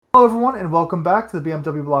Hello, everyone, and welcome back to the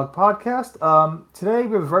BMW Blog Podcast. Today,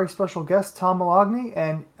 we have a very special guest, Tom Malogny,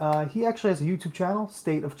 and he actually has a YouTube channel,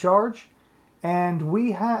 State of Charge. And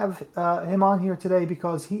we have him on here today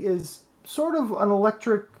because he is sort of an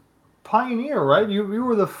electric pioneer, right? You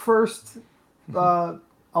were the first a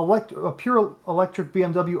pure electric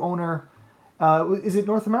BMW owner. Is it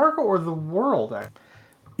North America or the world?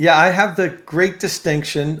 Yeah, I have the great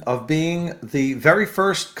distinction of being the very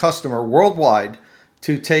first customer worldwide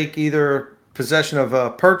to take either possession of a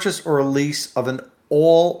purchase or a lease of an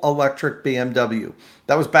all electric BMW.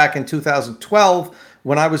 That was back in 2012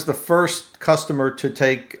 when I was the first customer to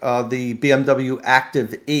take the BMW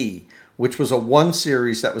Active E, which was a 1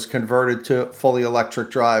 Series that was converted to fully electric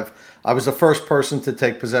drive. I was the first person to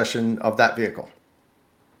take possession of that vehicle.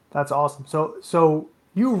 That's awesome. So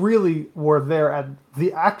you really were there at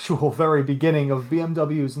the actual very beginning of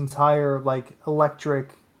BMW's entire like electric,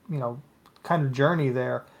 you know, kind of journey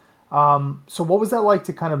there. So what was that like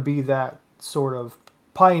to kind of be that sort of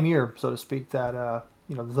pioneer, so to speak, that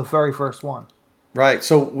the very first one? Right.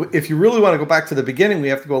 So if you really want to go back to the beginning, we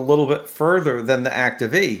have to go a little bit further than the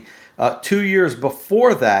Active E. 2 years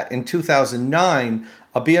before that, in 2009,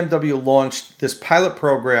 a BMW launched this pilot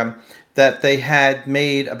program that they had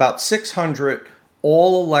made about 600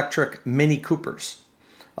 all electric Mini Coopers.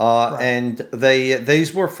 Right. And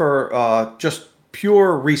these were for just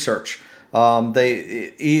pure research.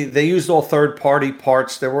 They used all third party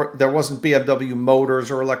parts. There wasn't BMW motors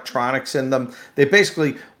or electronics in them. They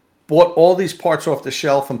basically bought all these parts off the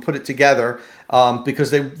shelf and put it together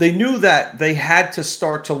because they knew that they had to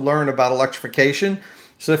start to learn about electrification.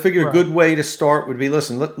 So they figured a Right. good way to start would be,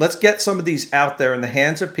 listen, let's get some of these out there in the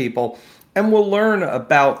hands of people, and we'll learn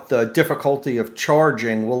about the difficulty of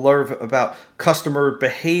charging. We'll learn about customer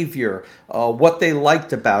behavior, what they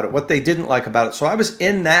liked about it, what they didn't like about it. So I was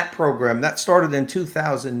in that program. That started in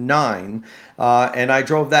 2009, and I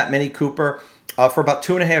drove that Mini Cooper for about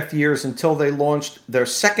 2.5 years until they launched their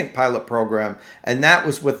second pilot program, and that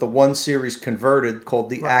was with the 1 Series converted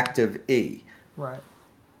called the Right. Active E. Right.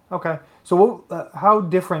 Okay. So how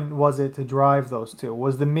different was it to drive those two?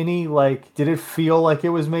 Was the Mini like? Did it feel like it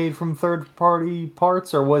was made from third-party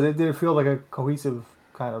parts, or did it feel like a cohesive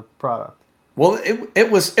kind of product? Well,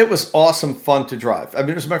 it was awesome fun to drive. I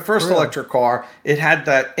mean, it was my first Really? electric car. It had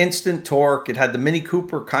that instant torque. It had the Mini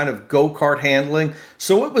Cooper kind of go-kart handling.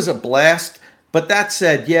 So it was a blast. But that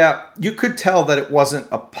said, yeah, you could tell that it wasn't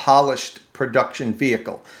a polished production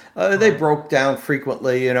vehicle. They Right. broke down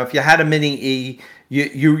frequently. You know, if you had a Mini E,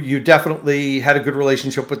 you definitely had a good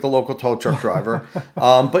relationship with the local tow truck driver.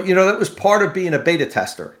 But that was part of being a beta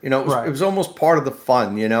tester. It Right. was almost part of the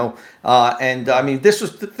fun. And I Right. mean, this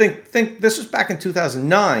was think this was back in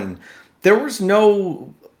 2009. There was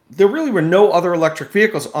no, there really were no other electric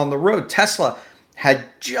vehicles on the road. Tesla had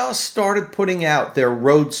just started putting out their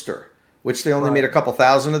Roadster, which they only made Right. a couple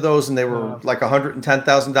thousand of those, and they were Yeah. like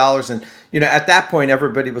 $110,000. And at that point,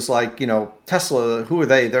 everybody was like, Tesla, who are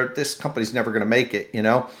they? This company's never going to make it.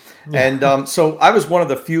 Yeah. And so I was one of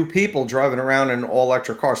the few people driving around in an all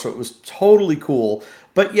electric car, so it was totally cool.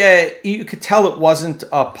 But yeah, you could tell it wasn't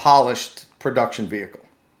a polished production vehicle.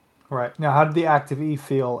 Right. Now, how did the Active E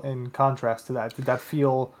feel in contrast to that? Did that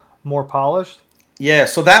feel more polished? Yeah,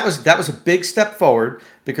 so that was a big step forward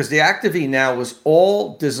because the Active E now was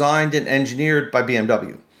all designed and engineered by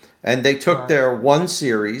BMW, and they took Right. their 1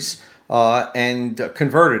 Series and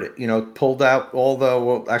converted it. Pulled out all the,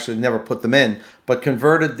 well, actually never put them in, but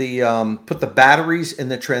converted put the batteries in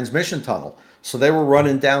the transmission tunnel, so they were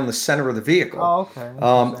running down the center of the vehicle. Oh, okay.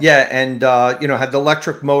 Interesting. Yeah, and had the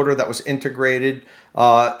electric motor that was integrated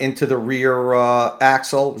into the rear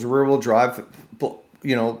axle. It was rear wheel drive,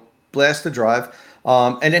 blast to drive.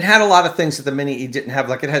 And it had a lot of things that the Mini E didn't have.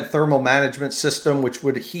 Like, it had thermal management system, which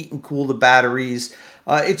would heat and cool the batteries.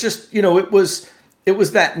 It just, it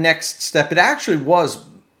was that next step. It actually was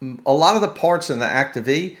a lot of the parts in the Active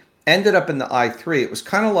E ended up in the i3. It was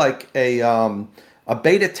kind of like a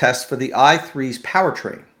beta test for the i3's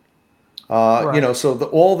powertrain. Right. So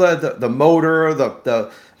all the motor,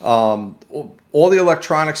 all the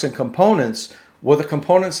electronics and components were the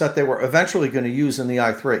components that they were eventually going to use in the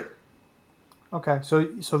i3. Okay. So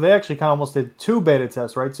they actually kind of almost did two beta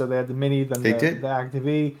tests, right? So they had the Mini, then They the did. Active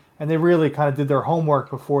E, and they really kind of did their homework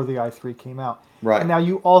before the i3 came out. And Right. now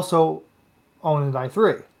you also own an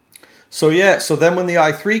i3. So yeah, so then when the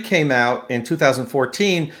i3 came out in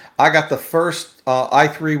 2014, I got the first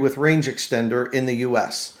i3 with range extender in the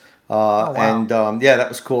US. Oh, wow. And yeah, that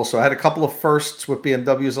was cool. So I had a couple of firsts with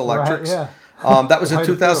BMW's Right. electrics. Yeah. That was in Quite a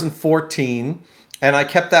few. 2014, and I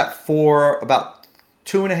kept that for about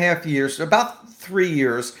 2.5 years, about 3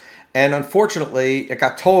 years. And unfortunately, it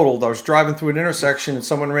got totaled. I was driving through an intersection and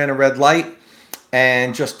someone ran a red light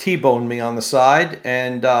and just T-boned me on the side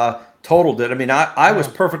and totaled it. I mean, I was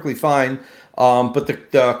perfectly fine, but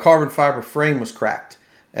the carbon fiber frame was cracked.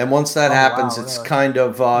 And once that happens, wow, it's really? kind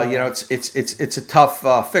of you know it's a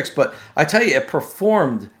tough fix. But I tell you, it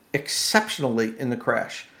performed exceptionally in the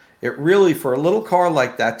crash. It really, for a little car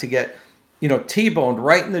like that to get T-boned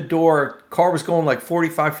right in the door. Car was going like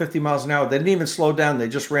 45, 50 miles an hour. They didn't even slow down. They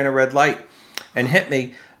just ran a red light and hit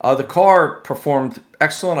me. The car performed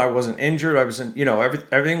excellent. I wasn't injured. I was in,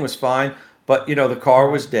 everything was fine, but the car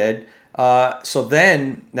was dead. So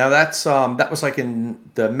then, now that was like in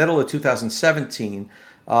the middle of 2017.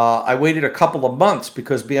 I waited a couple of months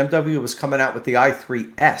because BMW was coming out with the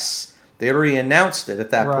i3S. They had already announced it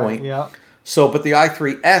at that Right. point. Yeah. So, but the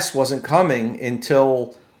i3S wasn't coming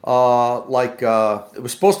until it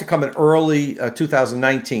was supposed to come in early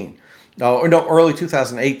 2019, or no, early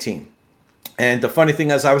 2018. And the funny thing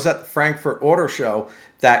is, I was at the Frankfurt Auto Show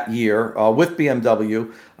that year with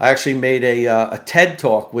BMW. I actually made a TED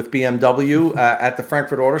talk with BMW at the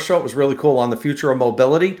Frankfurt Auto Show. It was really cool on the future of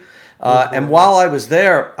mobility. And while I was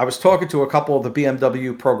there, I was talking to a couple of the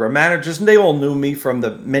BMW program managers, and they all knew me from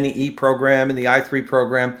the Mini E program and the i3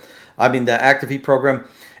 program. I mean, the Active E program.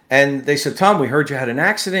 And they said, Tom, we heard you had an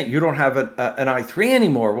accident. You don't have an i3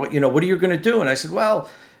 anymore. What are you going to do? And I said, well,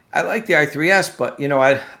 I like the i3S, but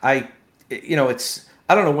it's,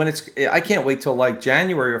 I don't know when I can't wait till like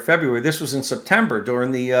January or February. This was in September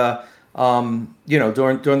during the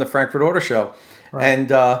during the Frankfurt Auto Show. Right. And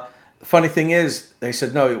the funny thing is, they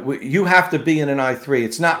said, no, you have to be in an i3.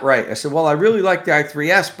 It's not right. I said, well, I really like the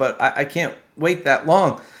i3S, but I can't wait that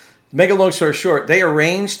long. Make a long story short, they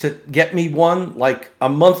arranged to get me one like a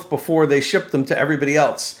month before they shipped them to everybody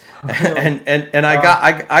else. and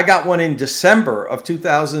I got one in December of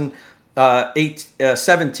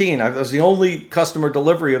 2017. I was the only customer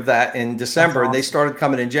delivery of that in December, and they started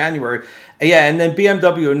coming in January. Yeah, and then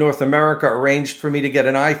BMW in North America arranged for me to get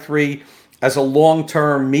an i3 as a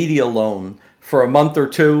long-term media loan for a month or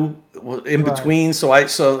two in between. So I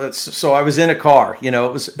was in a car. It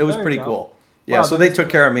was pretty cool. Yeah, wow, so they took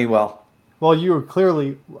care of me well. Well, you were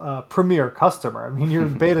clearly a premier customer. I mean, you're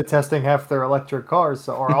beta testing half their electric cars,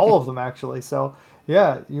 or all of them actually. So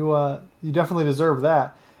yeah, you definitely deserve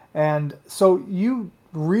that. And so you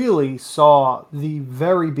really saw the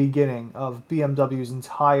very beginning of BMW's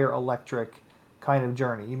entire electric kind of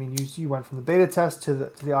journey. I mean, you went from the beta test to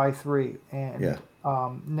the i3, and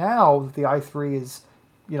now the i3 is,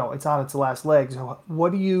 it's on its last legs. How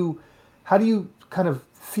do you kind of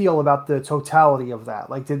feel about the totality of that?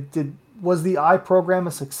 Like, was the i program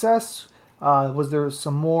a success? Was there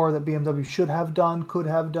some more that BMW should have done, could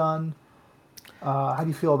have done? How do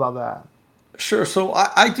you feel about that? Sure. So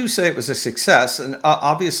I do say it was a success, and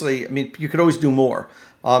obviously, I mean, you could always do more.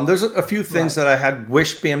 There's a few things that I had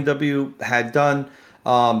wished BMW had done.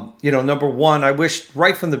 Number one, I wished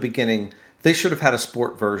right from the beginning they should have had a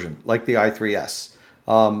sport version like the i3S.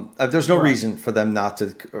 There's no reason for them not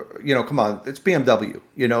to, come on, it's BMW,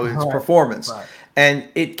 it's performance. Right. And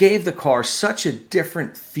it gave the car such a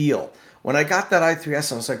different feel. When I got that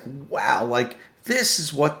i3S, I was like, wow, like this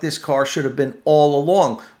is what this car should have been all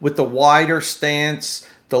along, with the wider stance,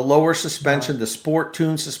 the lower suspension, the sport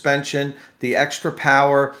tune suspension, the extra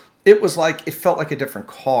power. It was like, it felt like a different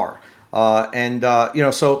car.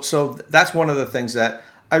 So that's one of the things that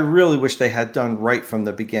I really wish they had done right from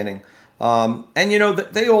the beginning.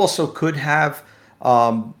 They also could have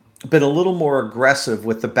been a little more aggressive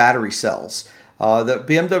with the battery cells. The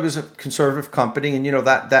BMW is a conservative company, and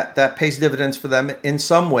that pays dividends for them in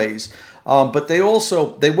some ways. But they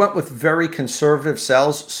went with very conservative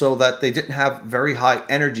cells so that they didn't have very high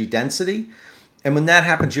energy density. And when that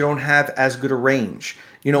happens, you don't have as good a range.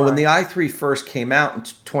 When the i3 first came out in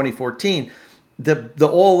 2014, the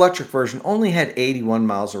all electric version only had 81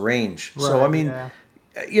 miles of range. Right, so I mean,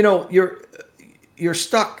 you're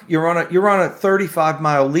stuck. You're on a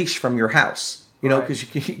 35-mile leash from your house.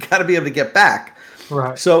 Because you got to be able to get back.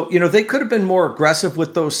 Right. So they could have been more aggressive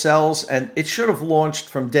with those cells, and it should have launched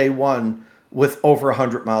from day one with over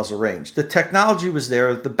 100 miles of range. The technology was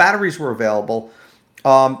there. The batteries were available.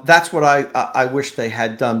 That's what I wish they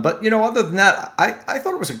had done. But, other than that, I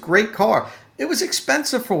thought it was a great car. It was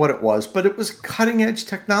expensive for what it was, but it was cutting edge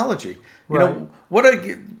technology.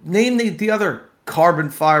 Name the other carbon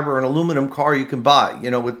fiber and aluminum car you can buy,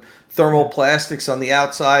 with thermoplastics on the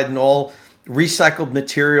outside and all recycled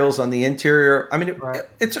materials on the interior. I mean,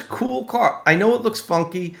 it's a cool car. I know it looks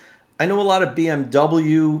funky. I know a lot of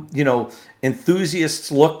BMW,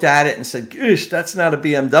 enthusiasts looked at it and said, "Gosh, that's not a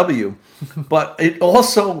BMW," but it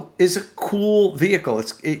also is a cool vehicle.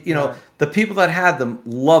 Right. The people that had them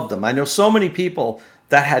loved them. I know so many people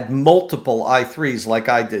that had multiple i3s like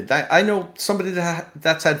I did. I know somebody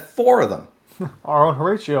that's had four of them. Our own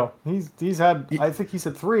Horatio. He's had. I think he's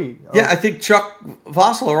had three. Yeah, I think Chuck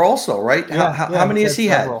Vossler also, right? Yeah, How yeah. many He's has had he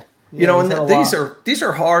had? several. Yeah, he's And had a these lot.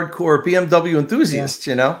 are hardcore BMW Yeah. enthusiasts.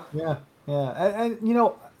 Yeah, yeah, and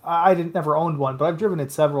I didn't never owned one, but I've driven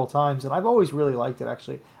it several times, and I've always really liked it.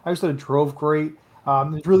 Actually, I always thought it drove great.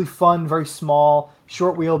 It's really fun, very small,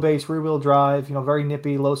 short wheelbase, rear wheel drive. Very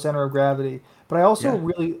nippy, low center of gravity. But I also Yeah,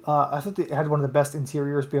 really, I thought it had one of the best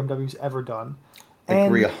interiors BMW's ever done,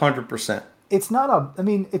 agree and 100%. it's not a. I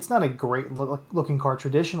mean, it's not a great looking car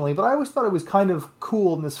traditionally, but I always thought it was kind of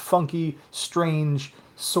cool in this funky, strange,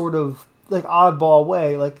 sort of like oddball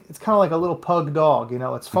way. Like it's kind of like a little pug dog.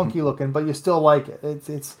 It's funky looking, but you still like it.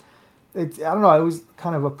 It's. I don't know. I always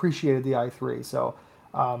kind of appreciated the i3. So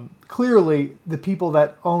clearly, the people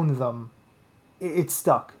that own them, it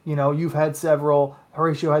stuck. You've had several.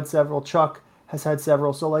 Horatio had several. Chuck has had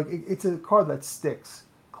several. So like, it's a car that sticks.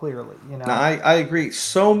 Clearly, Now, I agree.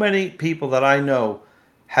 So many people that I know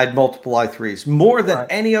had multiple i3s, more than Right.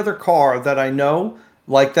 any other car that I know.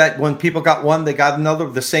 Like that, when people got one, they got another,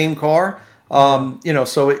 the same car. Yeah.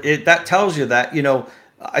 So that tells you that,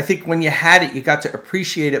 I think when you had it, you got to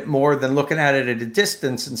appreciate it more than looking at it at a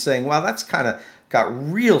distance and saying, wow, that's kind of got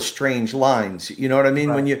real strange lines. You know what I mean?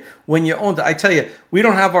 Right. When you owned it, I tell you, we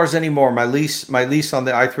don't have ours anymore. My lease on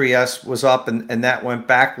the i3s was up, and that went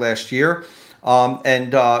back last year. I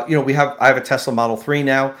have a Tesla Model 3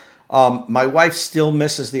 now. My wife still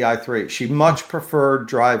misses the i3. She much preferred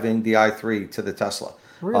driving the i3 to the Tesla.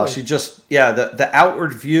 Really. She just, yeah, the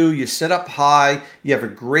outward view, you sit up high, you have a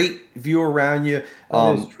great view around you.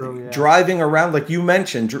 That is true, yeah. Driving around, like you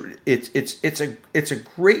mentioned, it's a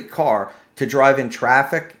great car to drive in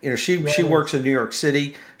traffic. Yeah, She it works is. in New York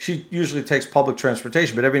City. She usually takes public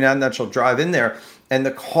transportation, but every now and then she'll drive in there, and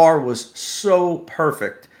the car was so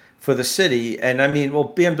perfect for the city. And I mean, well,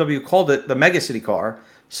 BMW called it the mega city car.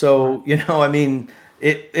 Right. So, I mean,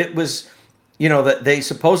 it was, that they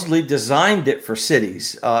supposedly designed it for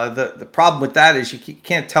cities. The problem with that is you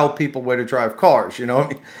can't tell people where to drive cars. I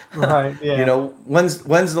mean, Right. Yeah.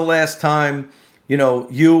 when's the last time,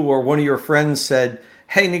 you or one of your friends said,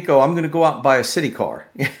 "Hey, Nico, I'm going to go out and buy a city car."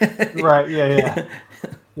 Right. Yeah. Yeah.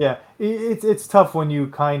 Yeah. It's tough when you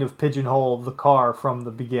kind of pigeonhole the car from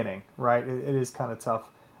the beginning, right? It is kind of tough.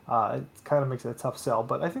 It kind of makes it a tough sell.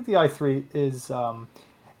 But I think the i3 is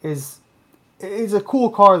is a cool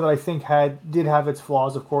car that I think did have its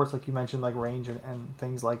flaws, of course, like you mentioned, like range and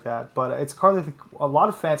things like that. But it's a car that I think a lot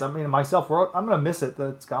of fans, I mean, myself, I'm gonna miss it that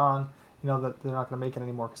it's gone. That they're not gonna make it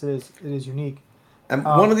anymore because it is unique. And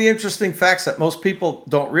one Um, of the interesting facts that most people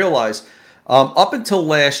don't realize, up until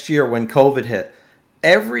last year when COVID hit,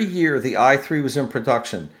 every year the i3 was in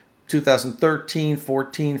production. 2013,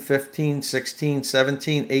 14, 15, 16,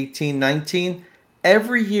 17, 18, 19.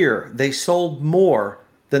 Every year they sold more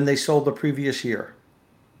than they sold the previous year.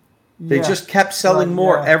 They yeah, just kept right, selling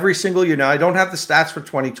more yeah, every single year. Now I don't have the stats for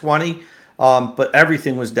 2020, but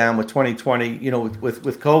everything was down with 2020.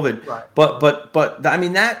 With COVID. right, right, But I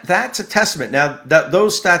mean that's a testament. Now that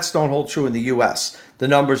those stats don't hold true in the U.S. The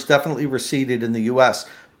numbers definitely receded in the U.S.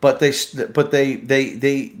 But they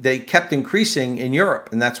kept increasing in Europe,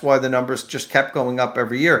 and that's why the numbers just kept going up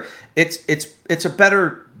every year. It's a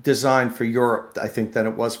better design for Europe, I think, than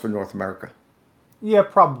it was for North America. yeah,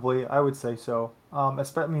 probably. I would say so. I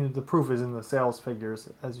mean, the proof is in the sales figures,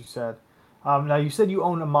 as you said. Now you said you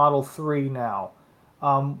own a Model 3 now.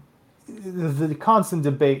 Um, the constant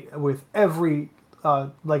debate with every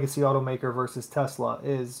legacy automaker versus Tesla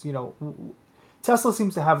is, Tesla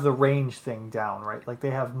seems to have the range thing down, right? Like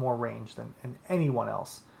they have more range than anyone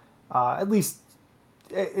else, at least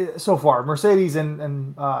so far. Mercedes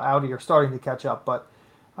and Audi are starting to catch up, but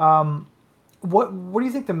what do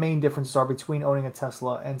you think the main differences are between owning a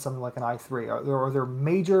Tesla and something like an i3? Are there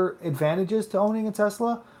major advantages to owning a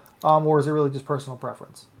Tesla, or is it really just personal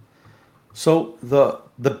preference? So the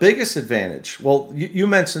biggest advantage, well, you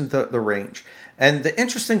mentioned the range, and the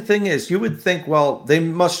interesting thing is, you would think, well, they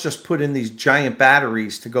must just put in these giant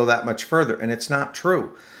batteries to go that much further, and it's not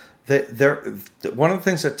true. One of the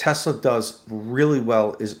things that Tesla does really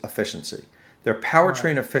well is efficiency. Their Right.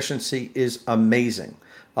 powertrain efficiency is amazing.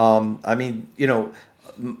 I mean,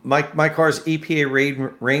 my car's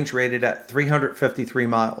EPA range rated at 353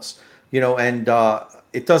 miles. And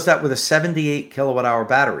it does that with a 78 kilowatt hour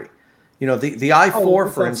battery. The Oh, i4,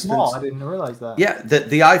 it's for that small. instance. I didn't realize that. Yeah,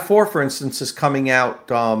 the i4, for instance, is coming out,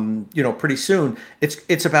 pretty soon. It's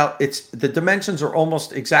the dimensions are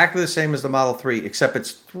almost exactly the same as the Model 3, except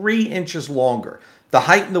it's 3 inches longer. The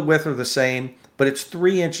height and the width are the same, but it's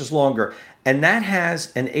 3 inches longer, and that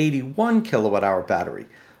has an 81 kilowatt hour battery.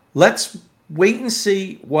 Let's wait and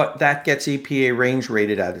see what that gets EPA range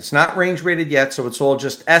rated at. It's not range rated yet, so it's all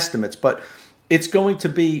just estimates, but it's going to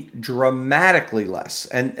be dramatically less.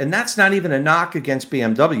 And that's not even a knock against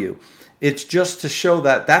BMW. It's just to show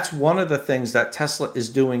that that's one of the things that Tesla is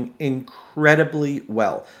doing incredibly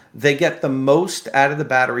well. They get the most out of the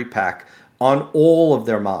battery pack on all of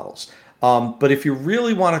their models. But if you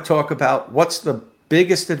really want to talk about what's the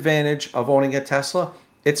biggest advantage of owning a Tesla,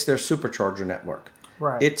 it's their supercharger network.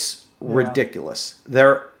 Right. It's Yeah. ridiculous.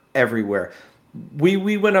 They're everywhere.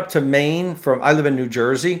 We went up to Maine from. I live in New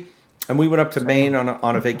Jersey, and we went up to Maine Same.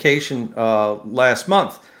 on a vacation last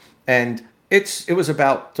month, and it was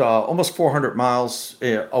about almost 400 miles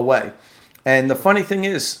away. And the funny thing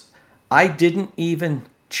is, I didn't even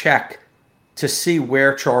check to see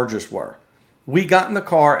where chargers were. We got in the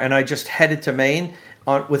car and I just headed to Maine.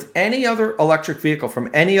 With any other electric vehicle from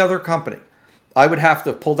any other company, I would have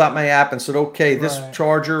to pulled out my app and said, okay, this Right.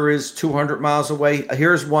 charger is 200 miles away.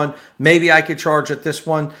 Here's one. Maybe I could charge at this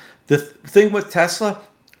one. The thing with Tesla,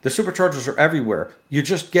 the superchargers are everywhere. You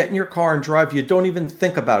just get in your car and drive. You don't even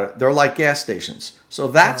think about it. They're like gas stations. So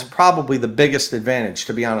that's Right. probably the biggest advantage,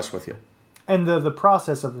 to be honest with you. And the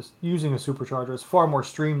process of using a supercharger is far more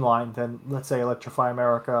streamlined than, let's say, Electrify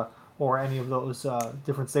America or any of those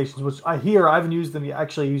different stations. Which I haven't used them. I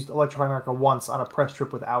actually used Electrify America once on a press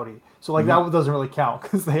trip with Audi, so like that doesn't really count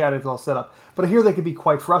because they had it all set up. But I hear they could be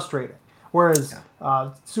quite frustrating. Whereas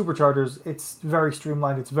superchargers, it's very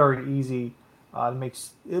streamlined. It's very easy.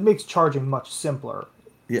 It makes charging much simpler.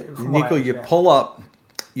 Yeah, From what I Nico, you understand. pull up,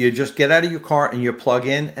 you just get out of your car and you plug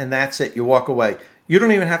in, and that's it. You walk away. You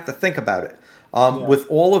don't even have to think about it. Yeah. With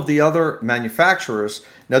all of the other manufacturers,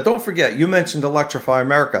 now don't forget, you mentioned Electrify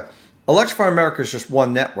America. Electrify America is just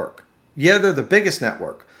one network. Yeah, they're the biggest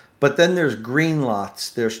network, but then there's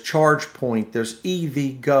Greenlots, there's ChargePoint, there's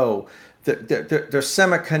EVgo, there's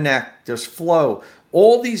SemiConnect, there's Flow,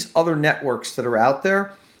 all these other networks that are out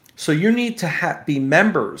there. So you need to be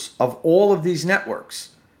members of all of these networks,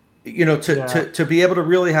 Yeah. to be able to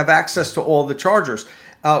really have access to all the chargers.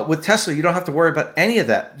 With Tesla, you don't have to worry about any of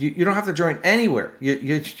that. You don't have to join anywhere.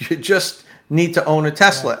 You just need to own a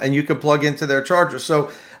Tesla, and you can plug into their charger.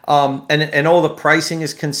 So, and all the pricing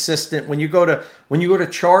is consistent. When you go to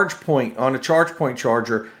ChargePoint on a ChargePoint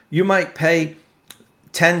charger, you might pay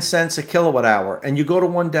 10 cents a kilowatt hour, and you go to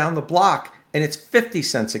one down the block, and it's 50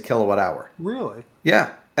 cents a kilowatt hour. Really?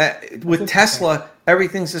 Yeah. With Interesting. Tesla,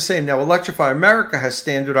 everything's the same. Now, Electrify America has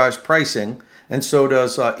standardized pricing, and so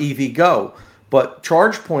does EVgo. But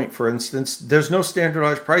ChargePoint, for instance, there's no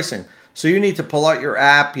standardized pricing. So you need to pull out your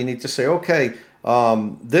app. You need to say, okay,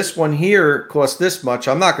 this one here costs this much.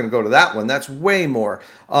 I'm not going to go to that one. That's way more.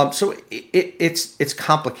 So it's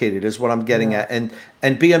complicated, is what I'm getting Yeah. at.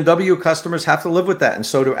 And BMW customers have to live with that, and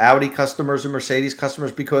so do Audi customers and Mercedes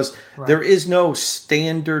customers, because Right. there is no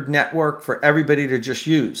standard network for everybody to just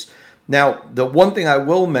use. Now, the one thing I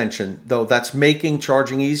will mention, though, that's making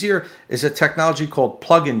charging easier is a technology called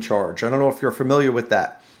plug-in charge. I don't know if you're familiar with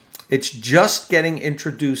that. It's just getting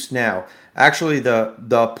introduced now. Actually, the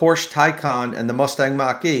Porsche Taycan and the Mustang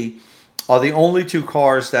Mach-E are the only two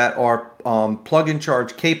cars that are plug-in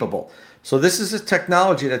charge capable. So this is a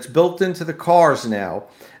technology that's built into the cars now.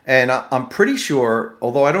 And I'm pretty sure,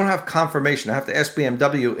 although I don't have confirmation, I have to ask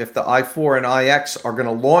BMW if the i4 and iX are going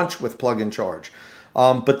to launch with plug-in charge.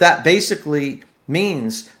 But that basically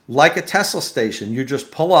means, like a Tesla station, you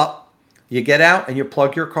just pull up, you get out, and you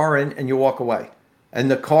plug your car in, and you walk away. And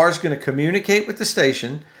the car is going to communicate with the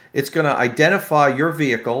station. It's going to identify your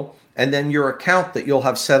vehicle, and then your account that you'll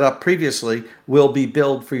have set up previously will be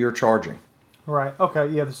billed for your charging. Right. Okay.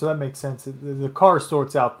 Yeah. So that makes sense. The car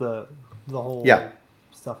sorts out the Yeah. whole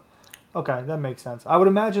stuff. Okay, that makes sense. I would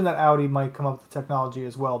imagine that Audi might come up with technology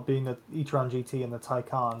as well, being that e-tron GT and the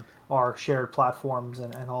Taycan are shared platforms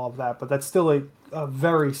and all of that. But that's still a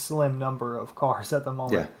very slim number of cars at the Yeah.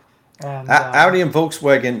 moment. And Audi and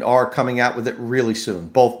Volkswagen are coming out with it really soon.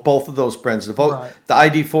 Both of those brands. Right. The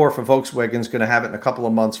ID4 for Volkswagen is going to have it in a couple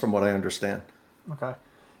of months, from what I understand. Okay.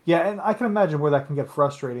 Yeah, and I can imagine where that can get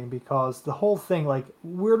frustrating because the whole thing, like,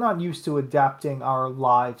 we're not used to adapting our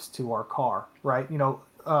lives to our car, right?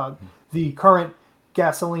 The current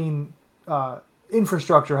gasoline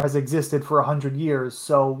infrastructure has existed for 100 years,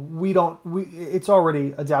 so it's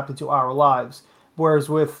already adapted to our lives. Whereas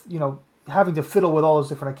with, having to fiddle with all those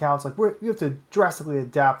different accounts. Like you have to drastically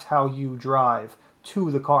adapt how you drive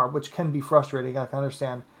to the car, which can be frustrating. I can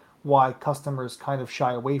understand why customers kind of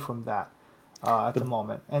shy away from that at the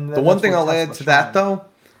moment. And The one that's thing where I'll add Tesla's to that, trying. though,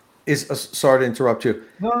 is sorry to interrupt you,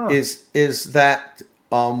 No, no, no. is that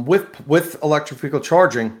with electric vehicle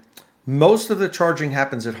charging, most of the charging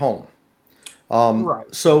happens at home. Right.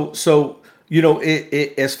 So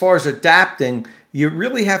as far as adapting, you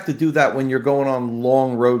really have to do that when you're going on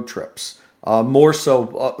long road trips. More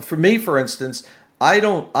so for me, for instance,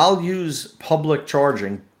 I'll use public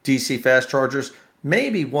charging, DC fast chargers,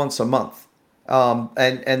 maybe once a month,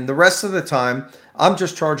 and the rest of the time I'm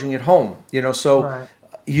just charging at home. So Right.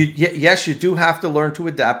 yes, you do have to learn to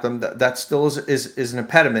adapt them. That still is an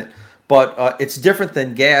impediment, but it's different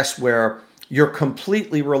than gas, where you're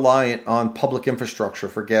completely reliant on public infrastructure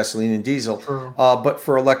for gasoline and diesel. True. But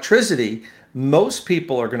for electricity, most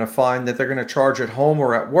people are going to find that they're going to charge at home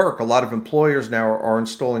or at work. A lot of employers now are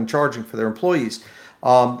installing charging for their employees,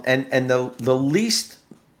 and the least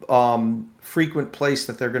frequent place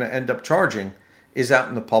that they're going to end up charging is out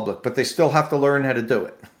in the public. But they still have to learn how to do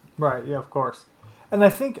it. Right. Yeah. Of course. And I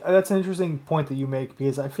think that's an interesting point that you make,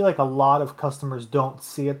 because I feel like a lot of customers don't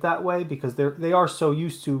see it that way because they are so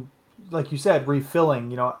used to, like you said,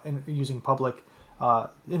 refilling, and using public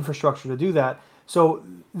infrastructure to do that. So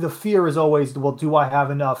the fear is always, well, do I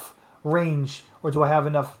have enough range, or do I have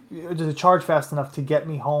enough? Does it charge fast enough to get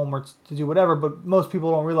me home, or to do whatever? But most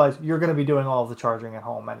people don't realize you're going to be doing all of the charging at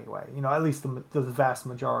home anyway. At least the vast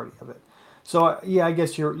majority of it. So yeah, I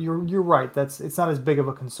guess you're right. It's not as big of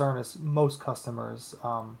a concern as most customers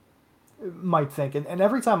might think. And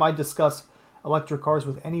every time I discuss electric cars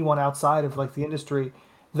with anyone outside of like the industry,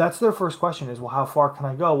 that's their first question is, well, how far can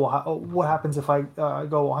I go? Well, what happens if I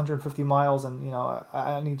go 150 miles and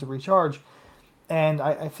I need to recharge? And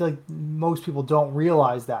I feel like most people don't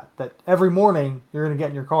realize that every morning you're going to get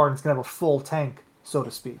in your car and it's going to have a full tank, so to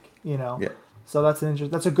speak. Yeah. So that's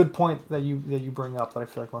a good point that you bring up that I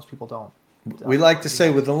feel like most people don't. We like to say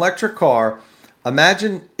with an electric car,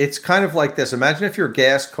 imagine it's kind of like this. Imagine if your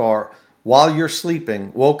gas car, while you're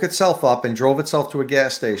sleeping, woke itself up and drove itself to a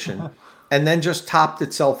gas station and then just topped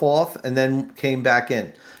itself off and then came back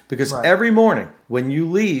in. Because Right. every morning when you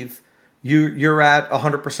leave, you're at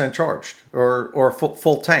 100% charged or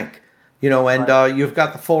full tank, and Right. you've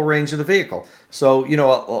got the full range of the vehicle. So,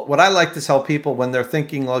 what I like to tell people when they're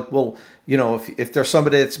thinking like, well, if there's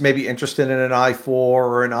somebody that's maybe interested in an i4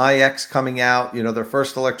 or an iX coming out, their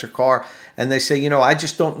first electric car, and they say, I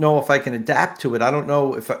just don't know if I can adapt to it. I don't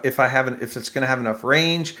know if it's going to have enough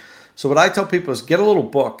range. So what I tell people is get a little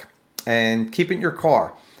book and keep it in your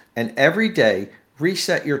car, and every day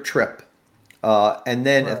reset your trip. And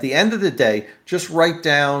then at Right. the end of the day, just write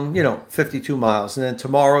down, 52 miles. And then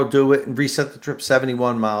tomorrow do it and reset the trip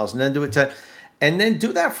 71 miles. And then do it 10. And then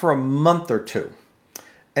do that for a month or two.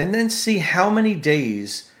 And then see how many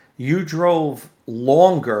days you drove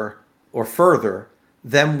longer or further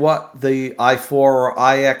than what the i4 or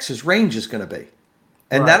iX's range is going to be.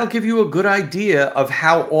 And Right. that'll give you a good idea of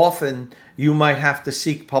how often you might have to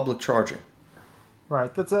seek public charging.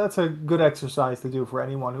 Right. That's a good exercise to do for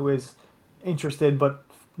anyone who is interested but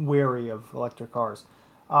wary of electric cars.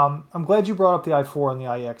 I'm glad you brought up the i4 and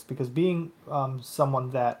the iX, because being someone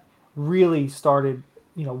that really started,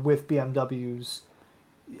 with BMW's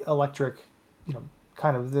electric,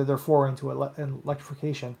 kind of their foray into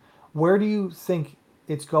electrification. Where do you think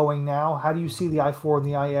it's going now? How do you see the i4 and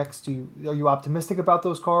the iX? Are you optimistic about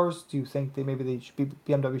those cars? Do you think BMW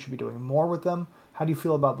should be doing more with them? How do you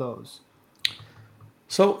feel about those?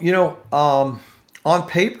 So, on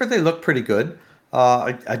paper, they look pretty good.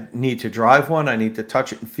 I need to drive one. I need to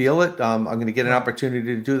touch it and feel it. I'm going to get an Right.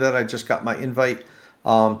 opportunity to do that. I just got my invite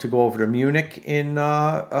to go over to Munich in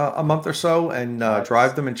a month or so and Nice.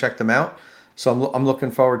 drive them and check them out. So I'm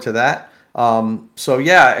looking forward to that. So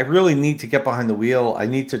yeah, I really need to get behind the wheel. I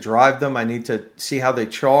need to drive them. I need to see how they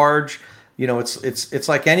charge. It's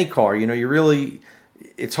like any car.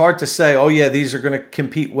 It's hard to say, oh yeah, these are going to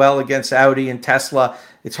compete well against Audi and Tesla.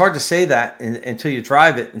 It's hard to say that until you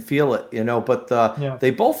drive it and feel it, But Yeah.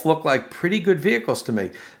 they both look like pretty good vehicles to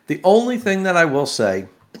me. The only thing that I will say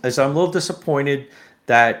is I'm a little disappointed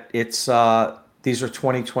that it's these are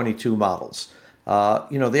 2022 models. Yeah.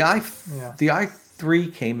 The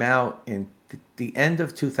i3 came out in the end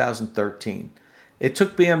of 2013. It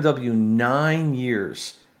took BMW 9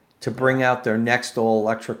 years to bring Yeah. out their next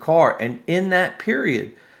all-electric car, and in that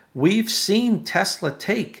period, we've seen Tesla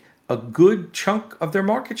take a good chunk of their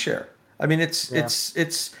market share. I mean, Yeah.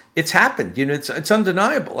 it's happened. You know, it's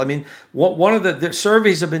undeniable. I mean, one of the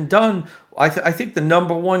surveys have been done. I think the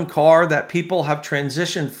number one car that people have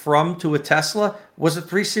transitioned from to a Tesla was a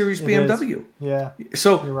 3 Series It is. BMW. Yeah.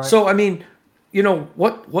 So You're right. so I mean, you know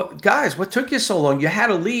what guys, what took you so long? You had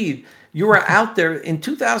a lead. You were out there in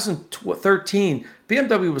 2013.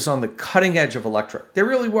 BMW was on the cutting edge of electric. They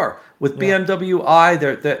really were with Yeah. BMW i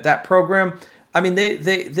that program. I mean,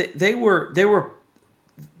 they were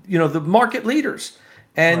the market leaders,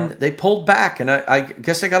 and Right. they pulled back. And I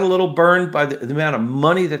guess they got a little burned by the amount of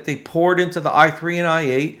money that they poured into the i3 and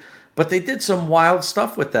i8. But they did some wild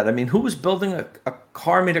stuff with that. I mean, who was building a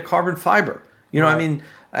car made of carbon fiber? You know, I Right. mean,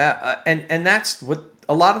 and that's what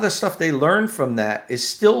a lot of the stuff they learned from that is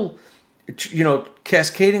still,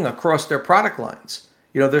 cascading across their product lines.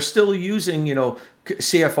 You know, they're still using,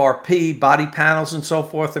 CFRP, body panels, and so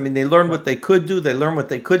forth. I mean, they learned what they could do, they learned what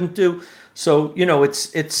they couldn't do. So, it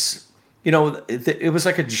was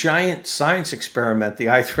like a giant science experiment, the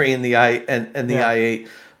i3 and the Yeah. i8.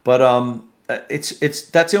 But it's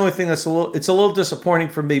that's the only thing it's a little disappointing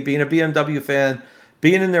for me being a BMW fan,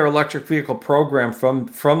 being in their electric vehicle program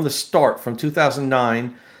from the start, from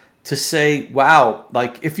 2009, to say, wow,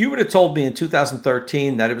 like if you would have told me in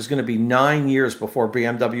 2013 that it was going to be 9 years before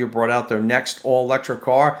BMW brought out their next all electric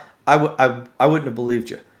car, I wouldn't have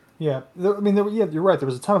believed you. Yeah, I mean, yeah, you're right. There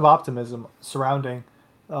was a ton of optimism surrounding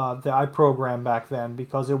the iProgram back then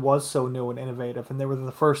because it was so new and innovative, and they were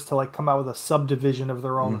the first to like come out with a subdivision of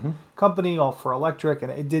their own company, all for electric,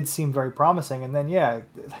 and it did seem very promising. And then, yeah,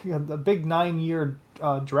 a big 9 year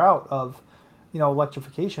drought of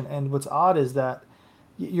electrification. And what's odd is that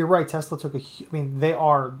you're right. Tesla took I mean, they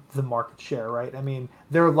are the market share, right? I mean,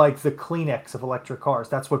 they're like the Kleenex of electric cars.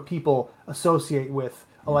 That's what people associate with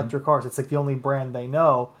electric cars. It's like the only brand they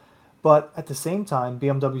know. But at the same time,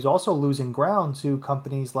 BMW is also losing ground to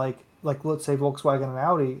companies like let's say Volkswagen and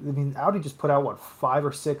Audi. I mean, Audi just put out what 5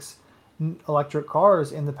 or 6 electric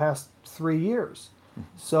cars in the past 3 years.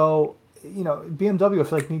 So BMW I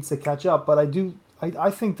feel like needs to catch up. But I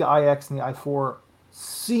think the iX and the i4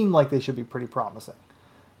 seem like they should be pretty promising.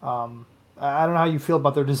 I don't know how you feel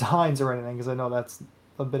about their designs or anything because I know that's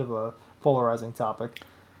a bit of a polarizing topic.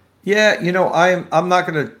 Yeah, I'm not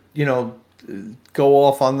going to, go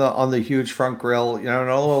off on the huge front grille. I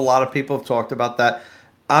know a lot of people have talked about that.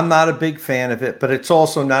 I'm not a big fan of it, but it's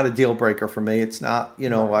also not a deal breaker for me. It's not,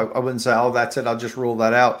 Right. I wouldn't say, oh, that's it. I'll just rule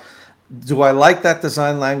that out. Do I like that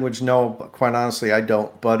design language? No, but quite honestly, I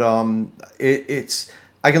don't. But it's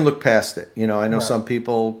I can look past it. I know Right. some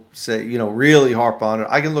people say, really harp on it.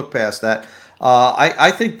 I can look past that. I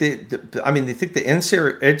think I mean, they think the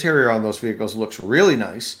interior on those vehicles looks really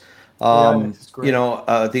nice. The iMix is great.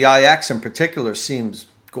 The iX in particular seems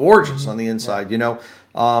gorgeous on the Yeah. inside.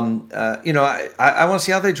 I want to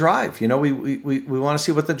see how they drive. We want to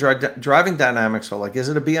see what the driving dynamics are like. Is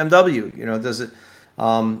it a BMW?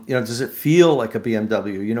 Does it feel like a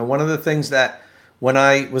BMW? One of the things that when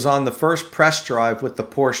I was on the first press drive with the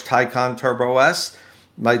Porsche Taycan Turbo S,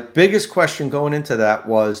 my biggest question going into that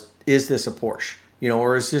was, is this a Porsche?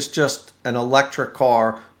 Or is this just an electric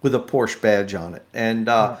car with a Porsche badge on it? And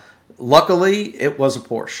Yeah. luckily, it was a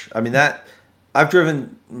Porsche. I mean, that I've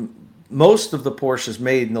driven most of the Porsches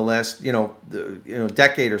made in the last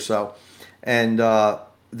decade or so, and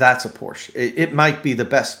that's a Porsche. It might be the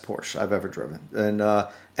best Porsche I've ever driven, and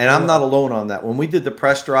I'm not Really? alone on that. When we did the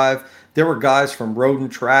press drive, there were guys from Road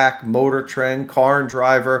and Track, Motor Trend, Car and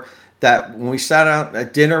Driver that when we sat out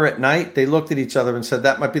at dinner at night, they looked at each other and said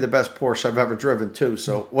that might be the best Porsche I've ever driven too.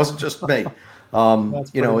 So it wasn't just me.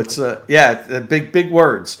 That's pretty It's neat. big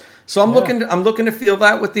words. So I'm Yeah. looking to feel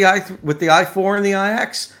that with the i4 and the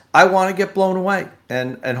iX. I want to get blown away,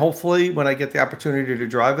 and hopefully when I get the opportunity to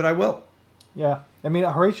drive it, I will. Yeah. I mean,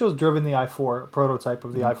 Horatio's driven the i4 prototype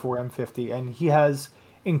of the i4 M50, and he has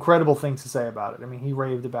incredible things to say about it. I mean, he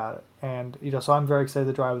raved about it, and so I'm very excited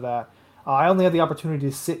to drive that. I only had the opportunity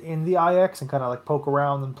to sit in the iX and kind of like poke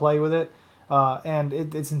around and play with it, and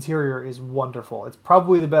its interior is wonderful. It's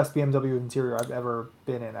probably the best BMW interior I've ever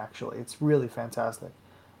been in. Actually, it's really fantastic.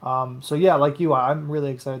 So yeah, like you, I'm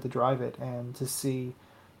really excited to drive it and to see,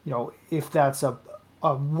 if that's a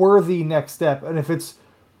worthy next step, and if it's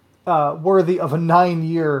worthy of a 9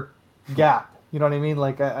 year gap. You know what I mean?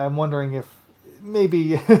 Like I'm wondering if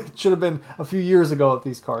maybe it should have been a few years ago that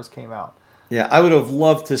these cars came out. Yeah, I would have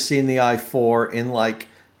loved to seen the i4 in like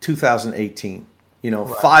 2018. Right.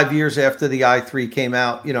 5 years after the i3 came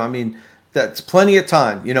out. I mean, that's plenty of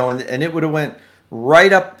time. And it would have went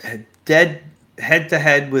right up dead head to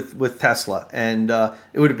head with Tesla, and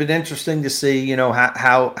it would have been interesting to see,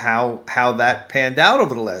 how that panned out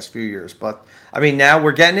over the last few years. But I mean, now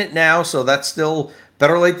we're getting it now, so that's still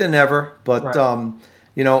better late than never. But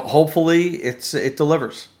Right. hopefully it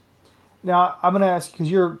delivers. Now I'm going to ask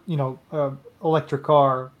because you're, electric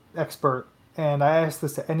car expert, and I ask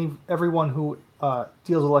this to everyone who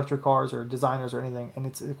deals with electric cars or designers or anything, and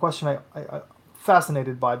it's a question I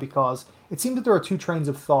fascinated by because it seems that there are two trains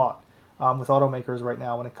of thought with automakers right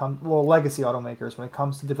now when it comes, well, legacy automakers when it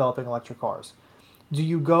comes to developing electric cars. Do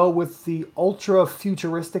you go with the ultra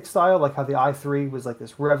futuristic style, like how the i3 was like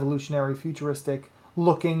this revolutionary, futuristic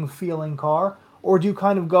looking, feeling car? Or do you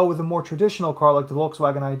kind of go with a more traditional car like the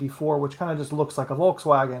Volkswagen ID4, which kind of just looks like a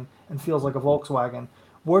Volkswagen and feels like a Volkswagen?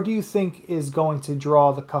 Where do you think is going to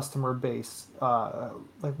draw the customer base?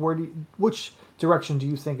 Which direction do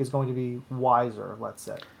you think is going to be wiser, let's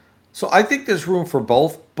say? So I think there's room for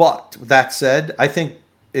both. But that said, I think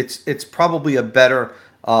it's probably a better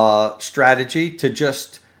strategy to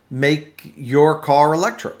just make your car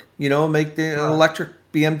electric. Make the Right. electric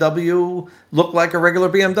BMW look like a regular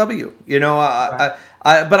BMW. Right.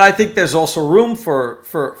 But I think there's also room for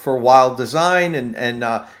wild design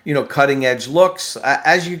and cutting edge looks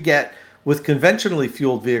as you get with conventionally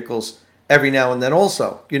fueled vehicles every now and then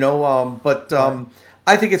also. But Right.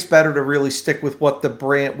 I think it's better to really stick with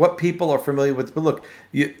what people are familiar with. But look,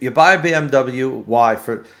 you buy a BMW, why?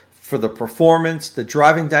 For the performance, the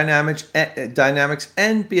driving dynamics,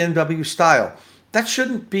 and BMW style. That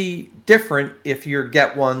shouldn't be different if you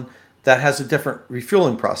get one that has a different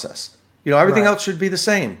refueling process. Everything Right. else should be the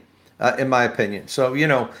same, in my opinion. So, in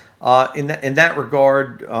that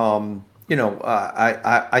regard,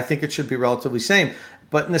 I think it should be relatively same.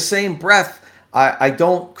 But in the same breath, I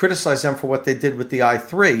don't criticize them for what they did with the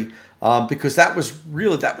i3 because that was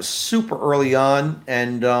super early on,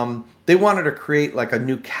 and they wanted to create like a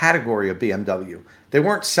new category of BMW. They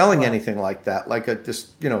weren't selling Right. anything like that, like this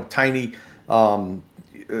tiny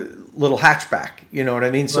little hatchback. You know what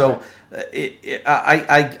I mean? Right. So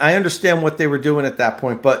I understand what they were doing at that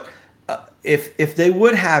point, but if they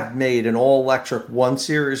would have made an all electric 1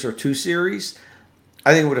 Series or 2 Series,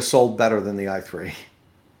 I think it would have sold better than the i3.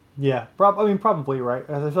 Yeah, probably right.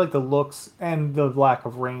 I feel like the looks and the lack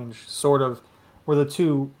of range sort of were the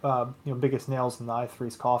two biggest nails in the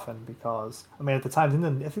i3's coffin because at the time,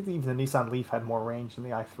 I think even the Nissan Leaf had more range than the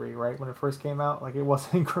i3, right? When it first came out, like it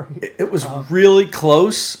wasn't great. It was really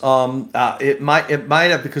close. It might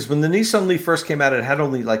have because when the Nissan Leaf first came out, it had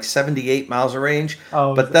only like 78 miles of range.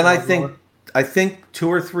 Oh, is But it a then I lot think lower? I think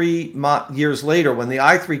 2 or 3 years later, when the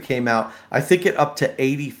i3 came out, I think it up to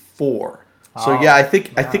 84. So yeah, Oh, I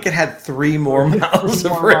think yeah, it had 3 more three miles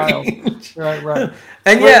of more miles. range. Right, right.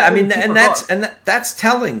 And Well, yeah, I it's a mean, cheaper that's car. that's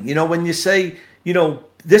telling. When you say,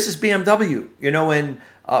 this is BMW, and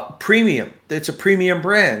premium. It's a premium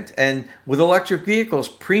brand, and with electric vehicles,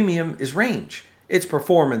 premium is range. It's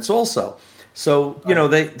performance also. So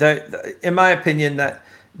Right. they in my opinion,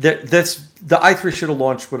 that's the i3 should have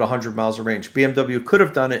launched with 100 miles of range. BMW could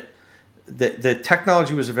have done it. The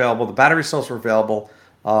technology was available. The battery cells were available.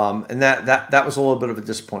 And that was a little bit of a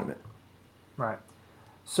disappointment. Right.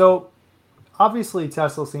 So obviously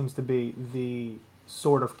Tesla seems to be the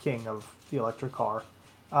sort of king of the electric car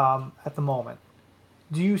at the moment.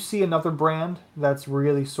 Do you see another brand that's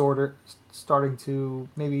really sort of starting to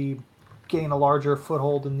maybe gain a larger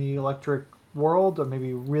foothold in the electric world, or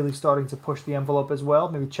maybe really starting to push the envelope as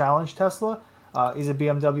well? Maybe challenge Tesla? Is it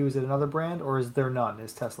BMW? Is it another brand, or is there none?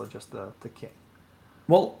 Is Tesla just the king?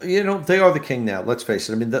 Well, they are the king now. Let's face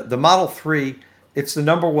it. I mean, the Model 3, it's the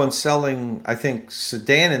number one selling, I think,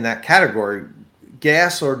 sedan in that category,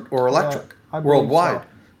 gas or Yeah, electric I believe worldwide. so.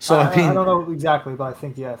 So I I mean, don't know exactly, but I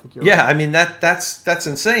think you're yeah, right. I mean that's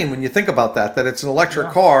insane when you think about that it's an electric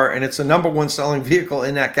Yeah. car and it's the number one selling vehicle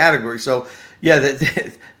in that category. So yeah,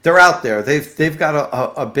 they're out there. They've got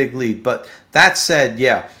a big lead. But that said,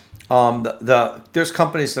 yeah, there's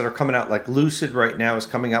companies that are coming out like Lucid right now is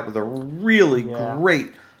coming out with a really Yeah.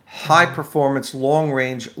 great high performance, long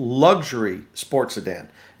range luxury sports sedan.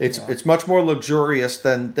 It's Yeah. it's much more luxurious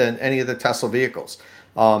than any of the Tesla vehicles,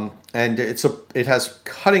 and it has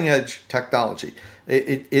cutting edge technology.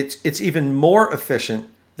 It's even more efficient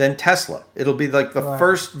than Tesla. It'll be like the Right.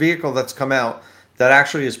 first vehicle that's come out that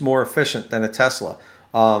actually is more efficient than a Tesla.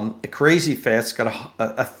 Crazy fast, got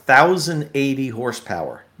a 1,080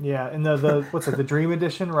 horsepower. Yeah, and the what's it? The Dream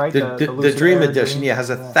Edition, right? The The Lucid Dream Air Edition, Dream. yeah, has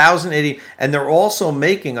a Yeah. 1,080, and they're also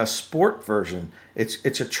making a sport version. It's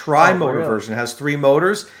a Oh, tri-motor really? version. It has 3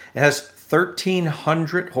 motors. It has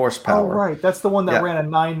 1,300 Oh, horsepower. right. That's the one that Yeah, ran a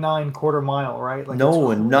 9.9 quarter mile, right? Like it's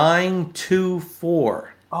no, a crazy. 924.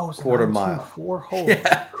 Oh, it's a quarter 924. mile. Holy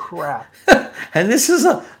Yeah. crap! And this is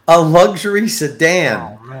a luxury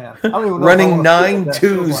sedan Oh man, I don't even know if I running want to feel what nine that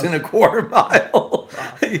feels twos in like. a quarter mile.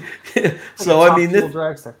 Gosh, like So a I mean, top fuel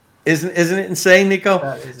dragster. isn't it insane, Nico?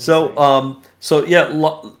 That is So insane. so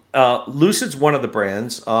yeah, Lucid's one of the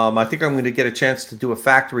brands. I think I'm going to get a chance to do a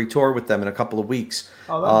factory tour with them in a couple of weeks.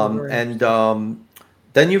 Oh, that'd be very And interesting.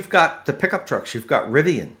 then you've got the pickup trucks. You've got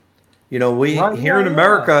Rivian. You know, we Right? here Yeah, in yeah.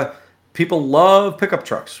 America, people love pickup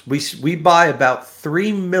trucks. We buy about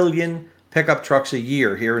 3 million pickup trucks a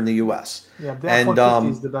year here in the U.S. Yeah, the And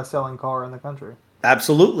F-150 is the best-selling car in the country.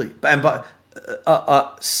 absolutely, and Yeah.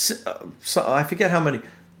 but so I forget how many.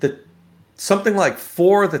 The something like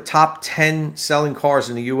 4 of the top 10 selling cars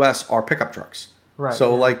in the U.S. are pickup trucks. Right.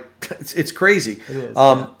 So Yeah. like it's crazy. It is.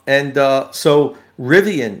 Yeah. And so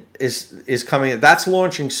Rivian is coming. That's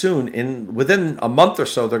launching soon. Within a month or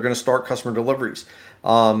so, they're going to start customer deliveries.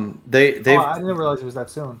 Oh, They've I didn't realize it was that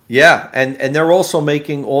soon. yeah, and they're also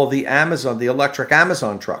making all the electric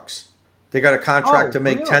Amazon trucks. They got a contract Oh, to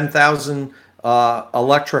make really? 10,000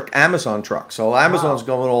 electric Amazon trucks. So Amazon's Wow.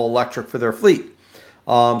 going all electric for their fleet.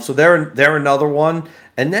 So they're another one.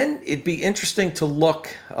 And then it'd be interesting to look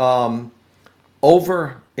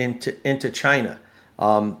over into China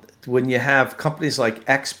when you have companies like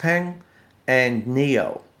XPeng and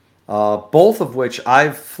NIO, both of which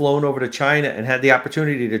I've flown over to China and had the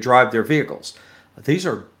opportunity to drive their vehicles. These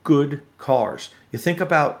are good cars. You think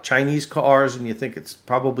about Chinese cars and you think it's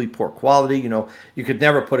probably poor quality. You know, you could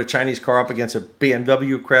never put a Chinese car up against a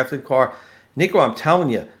BMW crafted car. Nico, I'm telling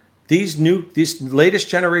you, these latest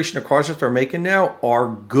generation of cars that they're making now are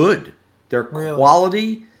good. They're Really?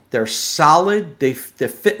 quality. They're solid. The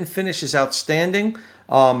fit and finish is outstanding.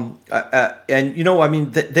 And you know, I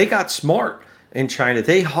mean, they got smart in China.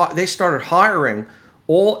 They started hiring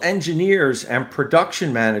all engineers and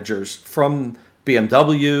production managers from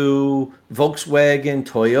BMW, Volkswagen,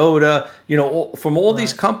 Toyota, you know, from all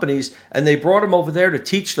these Right. companies, and they brought them over there to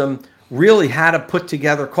teach them really how to put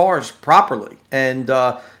together cars properly. And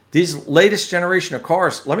these latest generation of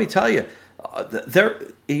cars, let me tell you, they're,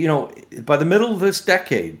 you know, by the middle of this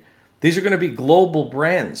decade, these are going to be global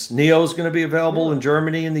brands. NIO is going to be available in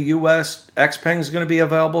Germany, in the U.S. XPeng is going to be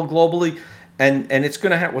available globally, and it's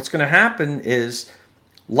going to what's going to happen is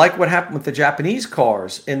like what happened with the Japanese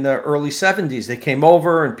cars in the early 70s. They came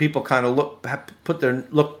over and people kind of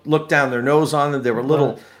look down their nose on them. They were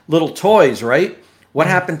Right. little toys, right? What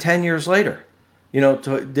happened 10 years later? You know,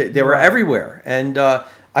 they were Right. everywhere, and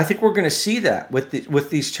I think we're going to see that with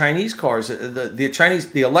these Chinese cars,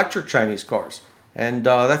 the electric Chinese cars, and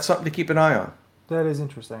that's something to keep an eye on. That is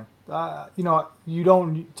interesting. You know, you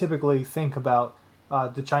don't typically think about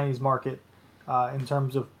the Chinese market in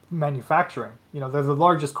terms of manufacturing. You know, they're the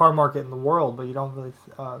largest car market in the world, but you don't really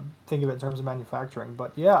think of it in terms of manufacturing.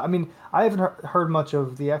 But yeah, I mean, I haven't heard much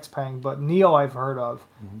of the XPeng, but NIO I've heard of,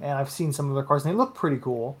 and I've seen some of their cars, and they look pretty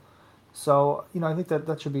cool. So, you know, I think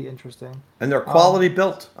that should be interesting. And they're quality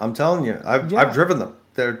built. I'm telling you, I've Yeah. driven them.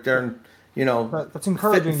 They're you know, That's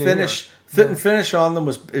encouraging to fit and finish on them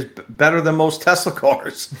is better than most Tesla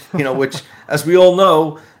cars. You know, which as we all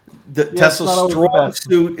know, the it's not Tesla's always the strong best.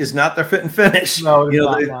 suit is not their fit and finish. No, it is You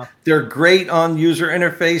know, not, no. they're great on user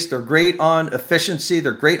interface. They're great on efficiency.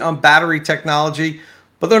 They're great on battery technology,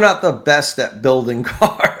 but they're not the best at building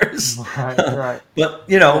cars. Right, right. But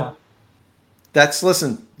you know,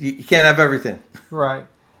 listen, you can't have everything. Right.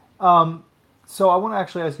 So I want to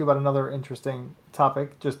actually ask you about another interesting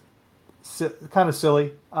topic, just kind of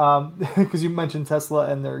silly, because you mentioned Tesla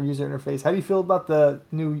and their user interface. How do you feel about the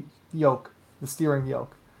new yoke, the steering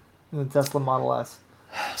yoke, in the Tesla Model S?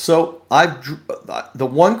 So the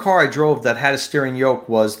one car I drove that had a steering yoke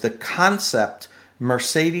was the concept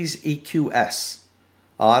Mercedes EQS.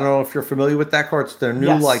 I don't know if you're familiar with that car. It's their new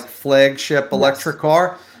Yes. like flagship electric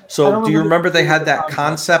car. I So don't do you remember they had the that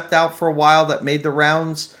concept out for a while that made the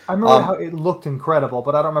rounds? I remember how it looked incredible,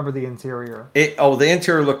 but I don't remember the interior. The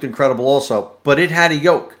interior looked incredible also, but it had a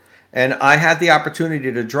yoke, and I had the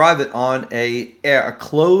opportunity to drive it on a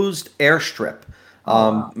closed airstrip.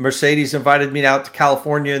 Mercedes invited me out to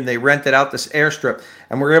California, and they rented out this airstrip,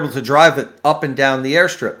 and we were able to drive it up and down the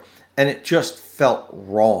airstrip, and it just felt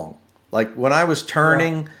wrong. Like when I was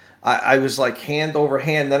turning, I was like hand over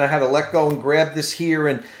hand. Then I had to let go and grab this here,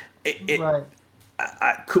 and Right.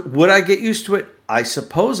 would I get used to it? I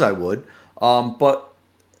suppose I would, but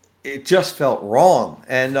it just felt wrong,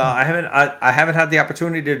 and I haven't had the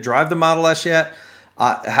opportunity to drive the Model S yet.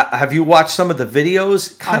 Have you watched some of the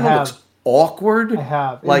videos? It kind of looks awkward. I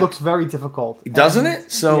have. It Like, looks very difficult, doesn't And-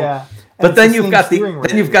 it? So, yeah. And but it's then the you've same got steering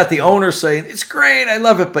the rail. owner saying it's great, I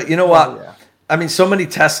love it, but you know what? yeah. I mean, so many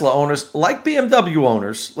Tesla owners, like BMW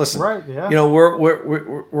owners, listen, Right, yeah. you know,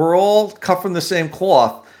 we're all cut from the same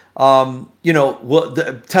cloth. You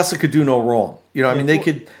know, Tesla could do no wrong. You know, I mean, they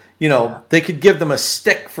could, you know, Yeah. they could give them a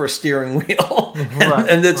stick for a steering wheel Right,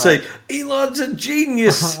 and then right. say, Elon's a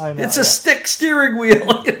genius. I know, It's a yeah. stick steering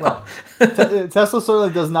wheel. You know? Tesla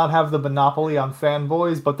certainly does not have the monopoly on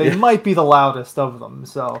fanboys, but they might be the loudest of them.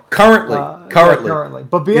 So Currently, yeah, currently. currently,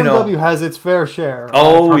 but BMW You know. has its fair share.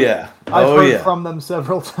 Oh, yeah. I've Oh, heard yeah. from them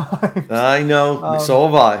several times. I know. So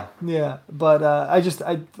have I. Yeah, but I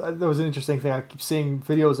there was an interesting thing. I keep seeing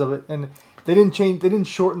videos of it, and they didn't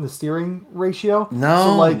shorten the steering ratio. No.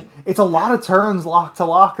 So like it's a lot of turns lock to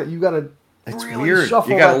lock that you gotta. It's really weird.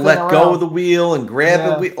 shuffle You got to that let thing go around. of the wheel and grab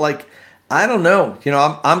Yeah. the wheel. Like, I don't know. You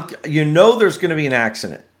know, you know, there's going to be an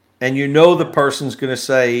accident, and you know the person's going to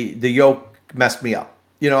say the yoke messed me up.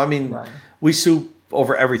 You know, I mean, Right. we sue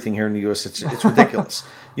over everything here in the U.S. It's ridiculous.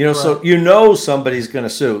 You know, so Right. you know somebody's going to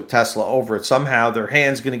sue Tesla over it somehow. Their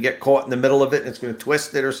hand's going to get caught in the middle of it, and it's going to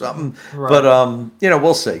twist it or something. Right. But you know,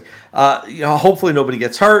 we'll see. You know, hopefully nobody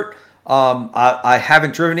gets hurt. I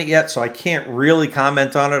haven't driven it yet, so I can't really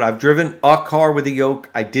comment on it. I've driven a car with a yoke.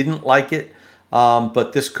 I didn't like it,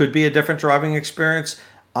 but this could be a different driving experience.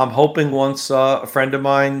 I'm hoping once a friend of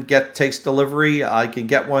mine takes delivery, I can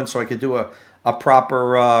get one so I could do a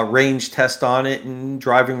proper range test on it and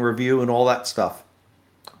driving review and all that stuff.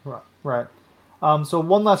 Right, right. So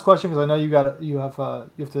one last question, because I know you have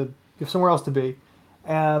somewhere else to be.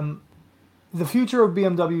 The future of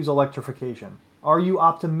BMW's electrification. Are you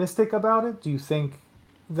optimistic about it? Do you think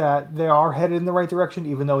that they are headed in the right direction,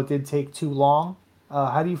 even though it did take too long?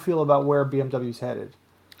 How do you feel about where BMW's headed?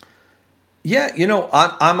 Yeah, you know,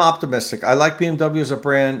 I'm optimistic. I like BMW as a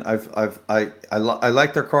brand. I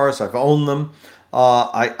like their cars. I've owned them.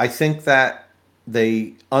 I think that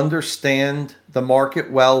they understand the market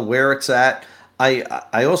well, where it's at. I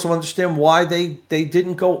also understand why they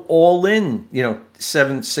didn't go all in. You know,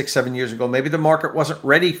 7 years ago. Maybe the market wasn't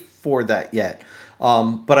ready for that yet.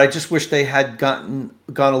 But I just wish they had gone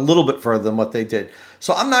a little bit further than what they did.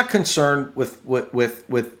 So I'm not concerned with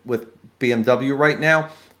BMW right now.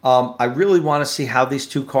 I really want to see how these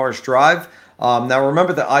two cars drive. Now,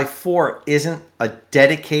 remember, the i4 isn't a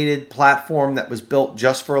dedicated platform that was built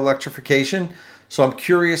just for electrification. So I'm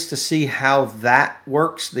curious to see how that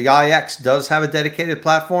works. The iX does have a dedicated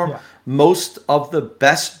platform. Yeah. Most of the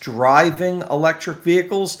best driving electric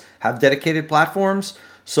vehicles have dedicated platforms.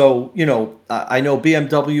 So, you know, I know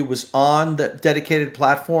BMW was on the dedicated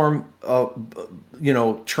platform,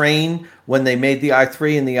 train when they made the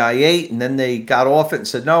i3 and the i8, and then they got off it and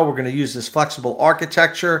said, no, we're going to use this flexible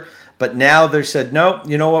architecture. But now they said, no,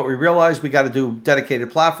 you know what? We realized we got to do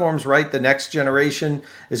dedicated platforms, right? The next generation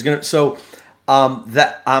is going to. So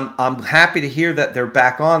that I'm happy to hear that they're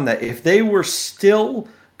back on that. If they were still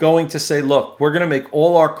going to say, look, we're going to make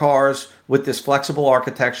all our cars with this flexible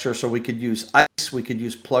architecture, so we could use ICE, we could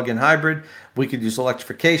use plug-in hybrid, we could use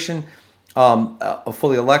electrification, a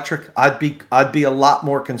fully electric, I'd be a lot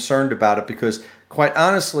more concerned about it, because quite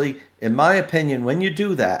honestly, in my opinion, when you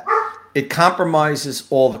do that, it compromises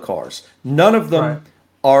all the cars. None of them Right.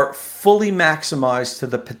 are fully maximized to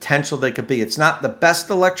the potential they could be. It's not the best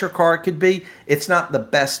electric car it could be. It's not the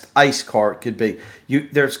best ICE car it could be.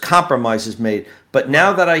 There's compromises made. But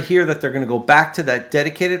now that I hear that they're going to go back to that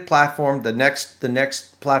dedicated platform, the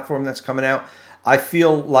next platform that's coming out, I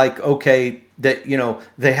feel like, okay, that, you know,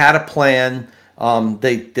 they had a plan.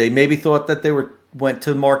 They maybe thought that they went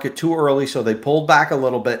to market too early, so they pulled back a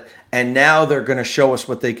little bit, and now they're going to show us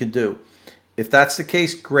what they can do. If that's the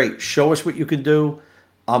case, great. Show us what you can do.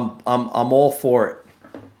 I'm all for it.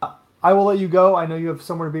 I will let you go. I know you have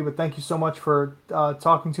somewhere to be, but thank you so much for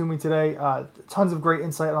talking to me today. Tons of great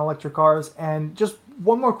insight on electric cars. And just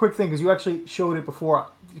one more quick thing, because you actually showed it before.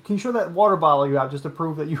 Can you show that water bottle you have just to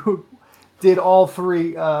prove that you did all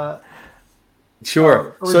three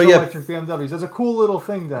Sure. So original yeah, electric BMWs? That's a cool little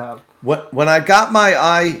thing to have. when I got my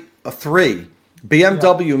i3,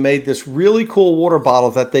 BMW made this really cool water bottle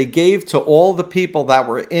that they gave to all the people that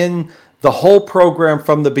were in the whole program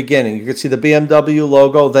from the beginning. You can see the BMW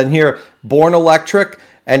logo, then here, Born Electric,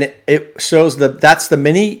 and it shows that's the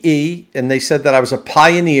Mini E, and they said that I was a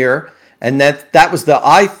pioneer, and that was the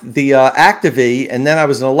Active E, and then I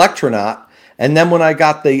was an electronaut, and then when I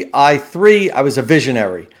got the i3, I was a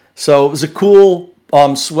visionary. So it was a cool,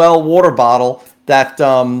 swell water bottle that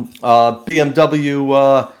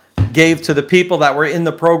BMW gave to the people that were in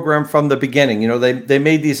the program from the beginning. You know, they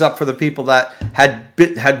made these up for the people that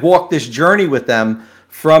had walked this journey with them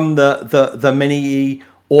from the Mini E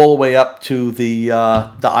all the way up to the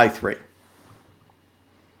i3.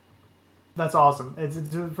 That's awesome. It's a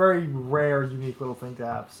very rare, unique little thing to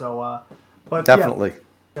have. So, but Definitely.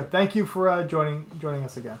 yeah, thank you for joining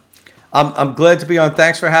us again. I'm glad to be on.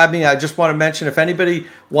 Thanks for having me. I just want to mention, if anybody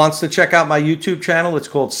wants to check out my YouTube channel, it's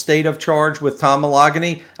called State of Charge with Tom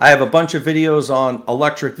Malogany. I have a bunch of videos on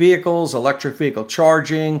electric vehicles, electric vehicle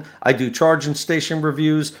charging. I do charging station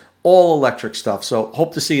reviews, all electric stuff. So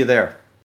hope to see you there.